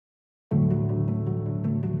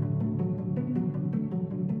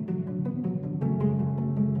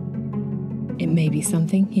may be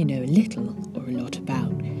something you know a little or a lot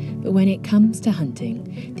about, but when it comes to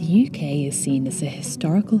hunting, the UK is seen as a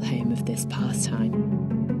historical home of this pastime.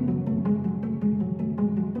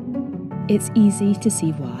 It's easy to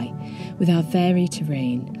see why, with our varied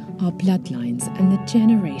terrain, our bloodlines and the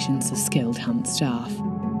generations of skilled hunt staff.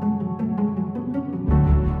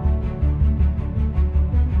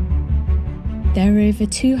 There are over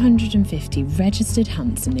 250 registered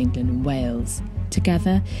hunts in England and Wales.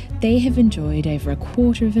 Together, they have enjoyed over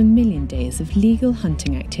 250,000 days of legal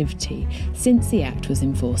hunting activity since the Act was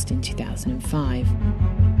enforced in 2005.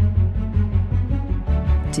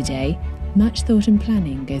 Today, much thought and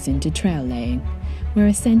planning goes into trail laying, where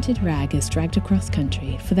a scented rag is dragged across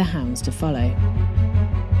country for the hounds to follow.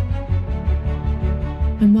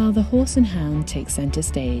 And while the horse and hound take centre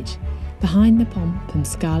stage, behind the pomp and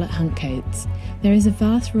scarlet hunt coats, there is a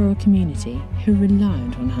vast rural community who are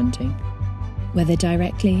reliant on hunting. Whether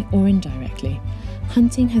directly or indirectly,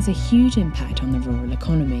 hunting has a huge impact on the rural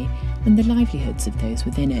economy and the livelihoods of those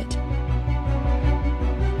within it.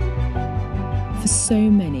 For so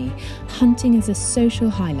many, hunting is a social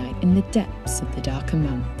highlight in the depths of the darker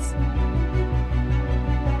months,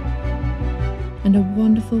 and a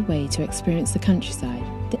wonderful way to experience the countryside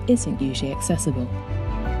that isn't usually accessible.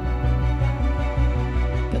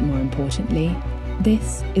 But more importantly,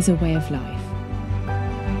 this is a way of life.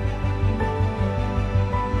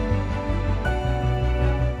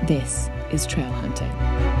 This is trail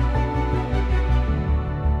hunting.